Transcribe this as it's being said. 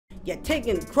You're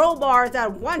taking crowbars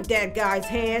out of one dead guy's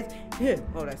hands.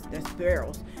 Oh, that's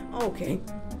barrels. Okay.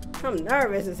 I'm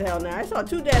nervous as hell now. I saw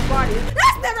 2 dead bodies.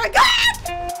 That's never good!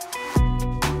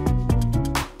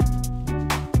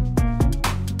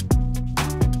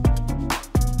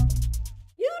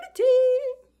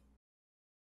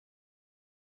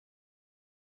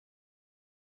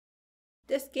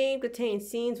 This game contains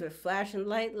scenes with flashing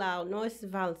light, loud noises,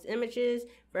 violent images,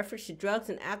 reference to drugs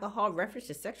and alcohol, reference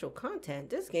to sexual content.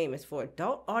 This game is for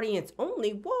adult audience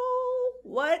only. Whoa,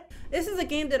 what? This is a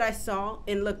game that I saw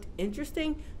and looked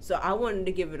interesting, so I wanted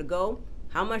to give it a go.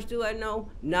 How much do I know?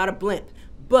 Not a blimp,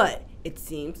 but it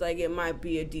seems like it might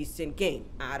be a decent game.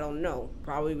 I don't know.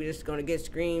 Probably we're just gonna get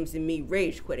screams and me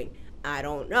rage quitting. I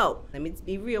don't know. Let me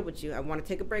be real with you. I want to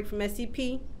take a break from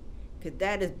SCP, because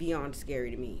that is beyond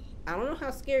scary to me. I don't know how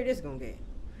scary this is gonna get,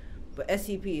 but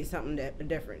SCP is something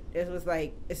different. This was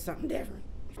like, it's something different.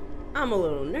 I'm a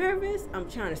little nervous. I'm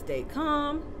trying to stay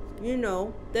calm. You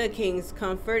know, the King's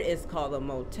Comfort is called a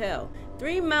motel.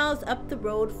 3 miles up the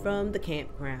road from the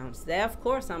campgrounds. There, of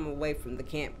course, I'm away from the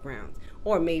campgrounds.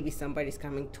 Or maybe somebody's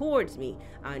coming towards me.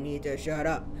 I need to shut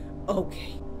up.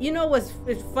 Okay. You know what's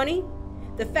funny?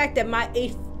 The fact that my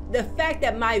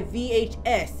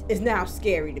VHS is now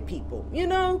scary to people. You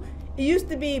know? It used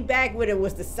to be back when it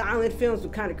was the silent films were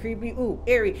kind of creepy, ooh,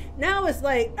 eerie. Now it's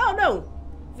like, oh no,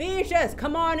 VHS,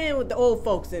 come on in with the old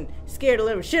folks and scare the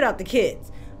living shit out the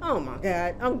kids. Oh my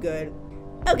God, I'm good.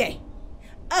 Okay.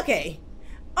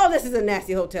 Oh, this is a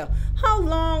nasty hotel. How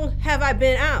long have I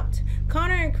been out?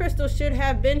 Connor and Crystal should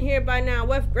have been here by now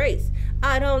with Grace.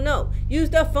 I don't know. Use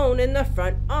the phone in the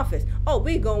front office. Oh,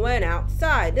 we going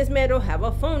outside. This man don't have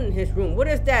a phone in his room. What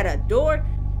is that, a door?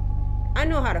 I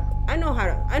know how to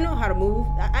move. I know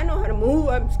how to move.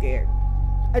 I'm scared.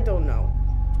 I don't know.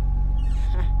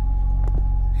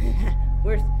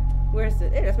 Where's the,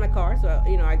 hey, that's my car. So,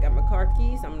 you know, I got my car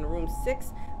keys. I'm in room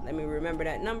 6. Let me remember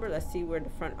that number. Let's see where the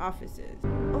front office is.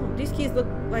 Oh, these keys look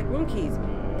like room keys.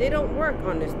 They don't work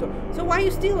on this door. So why are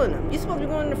you stealing them? You're supposed to be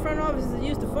going to the front office to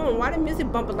use the phone. Why the music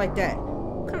bumping like that?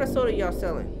 What kind of soda y'all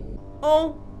selling?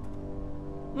 Oh,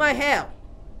 my hell.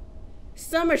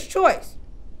 Summer's Choice.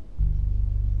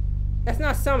 That's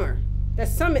not summer.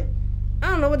 That's summit.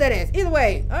 I don't know what that is. Either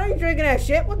way, I ain't drinking that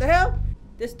shit. What the hell?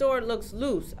 This door looks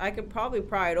loose. I could probably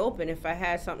pry it open if I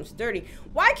had something sturdy.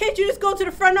 Why can't you just go to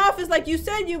the front office like you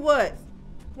said you would?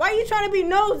 Why are you trying to be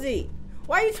nosy?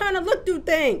 Why are you trying to look through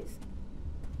things?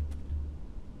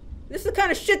 This is the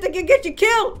kind of shit that can get you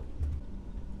killed.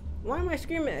 Why am I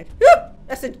screaming?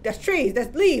 That's trees.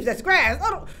 That's leaves. That's grass. I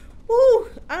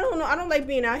don't know. I don't like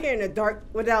being out here in the dark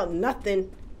without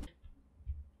nothing.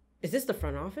 Is this the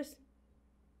front office?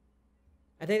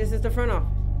 I think this is the front office.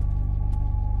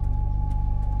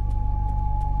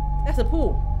 That's a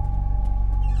pool.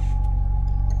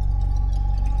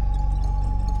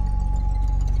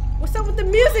 What's up with the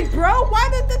music, bro? Why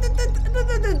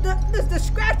the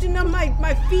scratching of my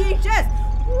VHS?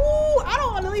 Ooh, I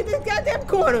don't want to leave this goddamn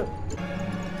corner.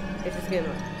 It's just getting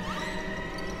on.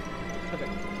 Okay.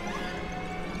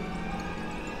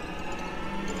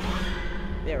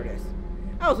 There it is.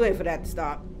 I was waiting for that to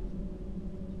stop.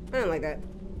 I didn't like that.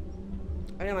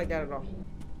 I didn't like that at all.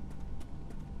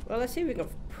 Well, let's see if we can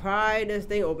pry this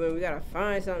thing open. We gotta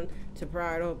find something to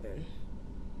pry it open.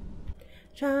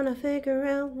 Trying to figure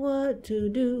out what to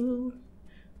do.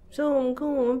 So I'm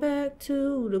going back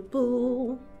to the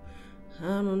pool. I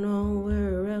don't know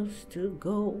where else to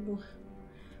go.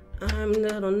 I'm a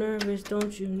little nervous,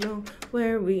 don't you know?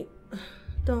 Where we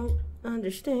don't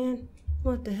understand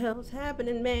what the hell's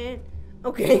happening, man.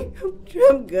 Okay,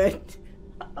 I'm good.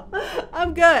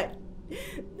 I'm good.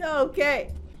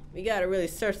 Okay. We gotta really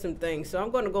search some things. So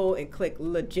I'm gonna go and click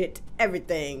legit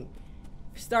everything.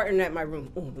 Starting at my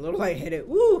room. Ooh, a little lightheaded.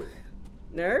 Woo!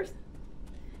 Nerves?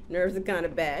 Nerves are kind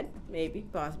of bad. Maybe,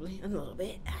 possibly. A little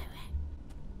bit.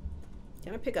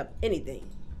 Can I pick up anything?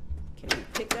 Can we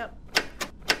pick up?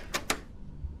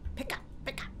 Pick up.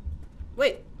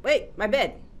 Wait, my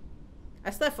bed.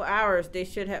 I slept for hours. They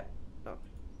should have. Oh,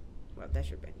 well, that's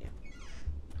your bed, yeah.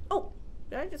 Oh,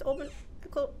 did I just open? I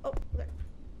close. Oh, okay.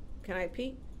 Can I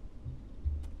pee?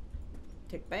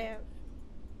 Take baths.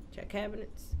 Check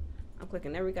cabinets. I'm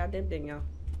clicking every goddamn thing, y'all.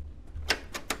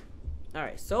 All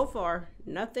right, so far,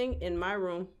 nothing in my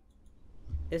room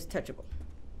is touchable.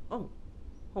 Oh,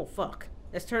 fuck.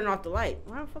 Let's turn off the light.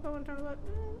 Why the fuck I want to turn the light?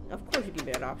 Of course you give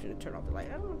me that option to turn off the light.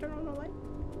 I don't want to turn on the light.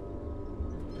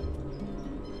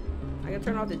 I can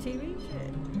turn off the TV?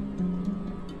 Shit.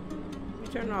 You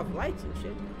turn off lights and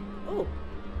shit. Oh.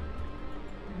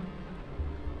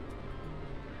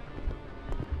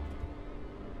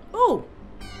 Oh.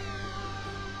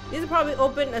 These are probably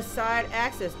open a side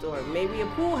access door. Maybe a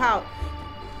pool house.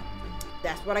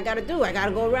 That's what I gotta do. I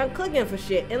gotta go around clicking for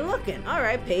shit and looking.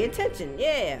 Alright, pay attention.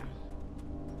 Yeah.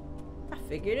 I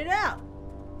figured it out.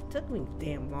 Took me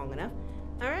damn long enough.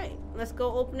 Alright, let's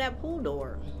go open that pool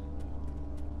door.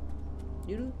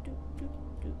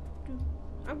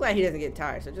 I'm glad he doesn't get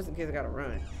tired, so just in case I gotta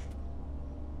run.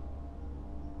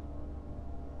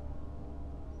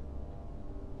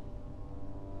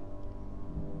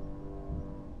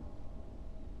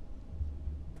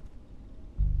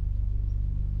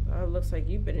 Well, it looks like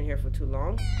you've been in here for too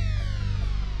long.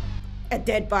 A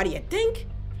dead body, you think?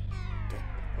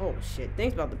 Oh shit,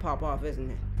 thing's about to pop off,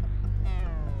 isn't it?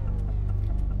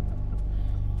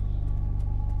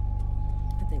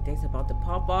 I think thing's about to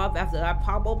pop off after I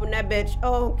pop open that bitch.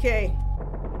 Okay.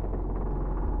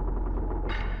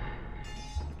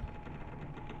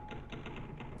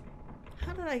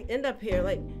 How did I end up here?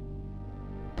 Like,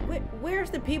 where's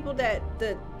the people that,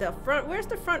 the front, where's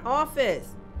the front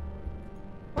office?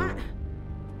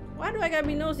 Why do I gotta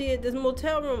be nosy at this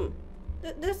motel room?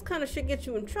 This kind of shit gets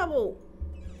you in trouble.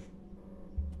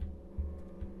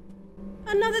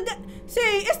 Another day. See,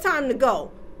 it's time to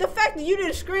go. The fact that you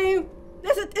didn't scream,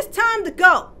 it's time to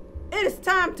go. It is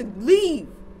time to leave.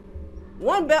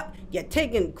 One belt, you're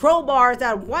taking crowbars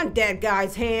out of one dead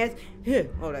guy's hands. Here,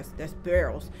 oh, that's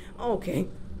barrels. Okay,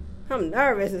 I'm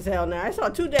nervous as hell now. I saw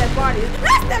two dead bodies.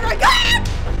 That's never good.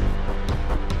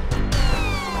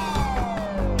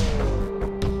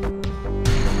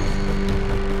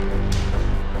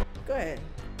 Go ahead.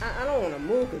 I don't want to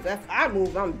move because if I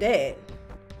move, I'm dead.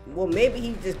 Well, maybe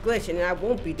he's just glitching and I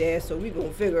won't be dead, so we're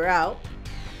gonna figure out.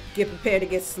 Get prepared to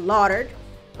get slaughtered.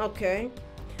 Okay.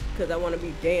 Because I want to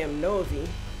be damn nosy.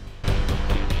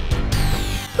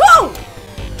 Boom!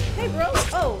 Hey, bro.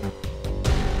 Oh.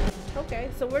 Okay,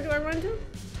 so where do I run to?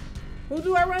 Who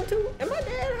do I run to? Am I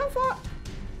dead? How far?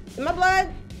 Am I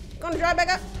blood gonna dry back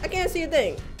up? I can't see a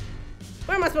thing.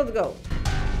 Where am I supposed to go?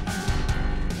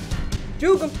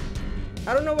 Juke him.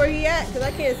 I don't know where he at because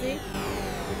I can't see.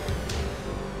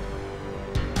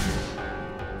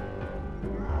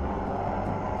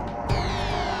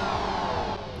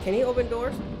 Can he open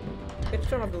doors? Let's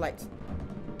turn off the lights.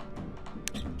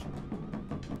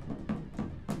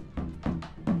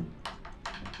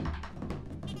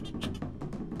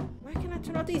 Why can't I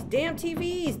turn off these damn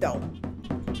TVs though?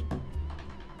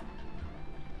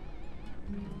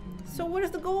 So what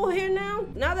is the goal here now?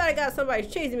 Now that I got somebody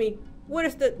chasing me, what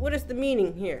is the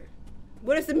meaning here?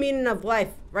 What is the meaning of life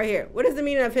right here? What is the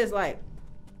meaning of his life?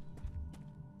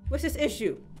 What's his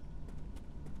issue?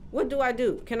 What do I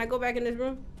do? Can I go back in this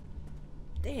room?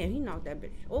 Damn, he knocked that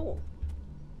bitch. Oh.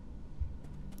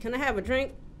 Can I have a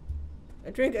drink?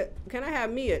 Can I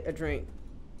have me a drink?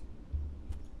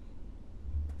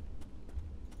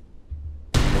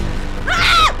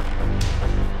 Ah!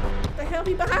 What the hell?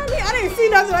 He behind me? I didn't see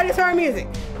nothing. I just heard music.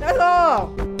 That's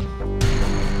all.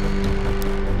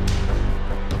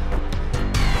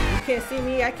 You can't see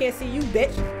me. I can't see you,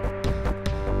 bitch.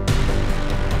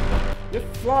 You're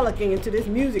frolicking into this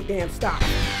music. Damn, stop.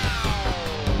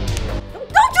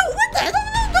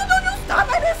 Don't you stop.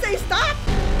 I didn't say stop.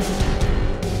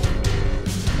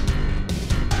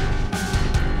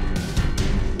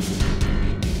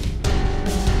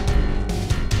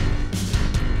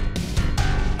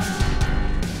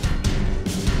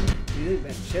 You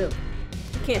better chill.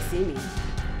 You can't see me.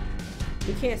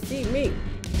 You can't see me.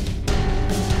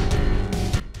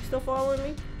 Still following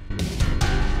me?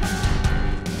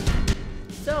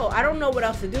 So, I don't know what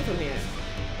else to do from here.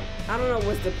 I don't know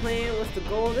what's the plan, what's the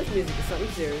goal. This music is something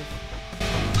serious.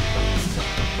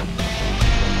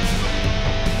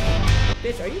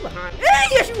 Bitch, are you behind?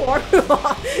 Yes, you are.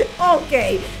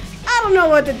 Okay. I don't know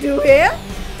what to do here.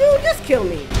 Dude, just kill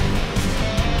me.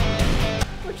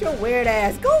 What's your weird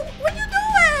ass? Go. What you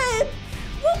doing?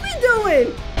 What we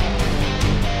doing?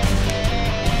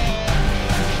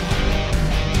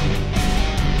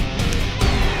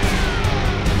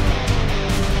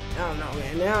 I don't know,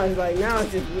 man. Now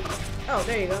it's just. Oh,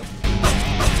 there you go.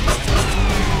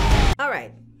 All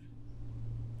right.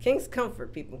 King's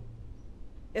Comfort, people.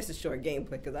 It's a short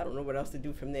gameplay because I don't know what else to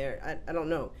do from there. I don't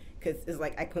know, because it's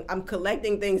like I'm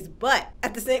collecting things, but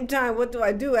at the same time, what do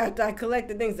I do after I collect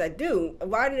the things I do?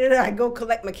 Why did I go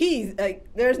collect my keys? Like,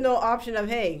 there's no option of,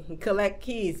 hey, collect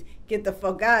keys, get the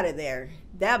fuck out of there.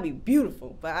 That'd be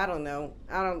beautiful, but I don't know.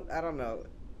 I don't know.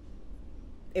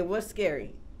 It was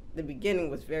scary. The beginning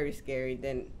was very scary.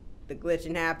 Then the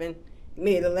glitching happened,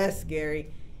 made it less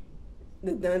scary.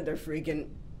 The thunder freaking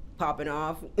popping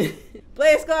off.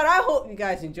 Play Scott, I hope you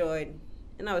guys enjoyed,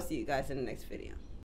 and I will see you guys in the next video.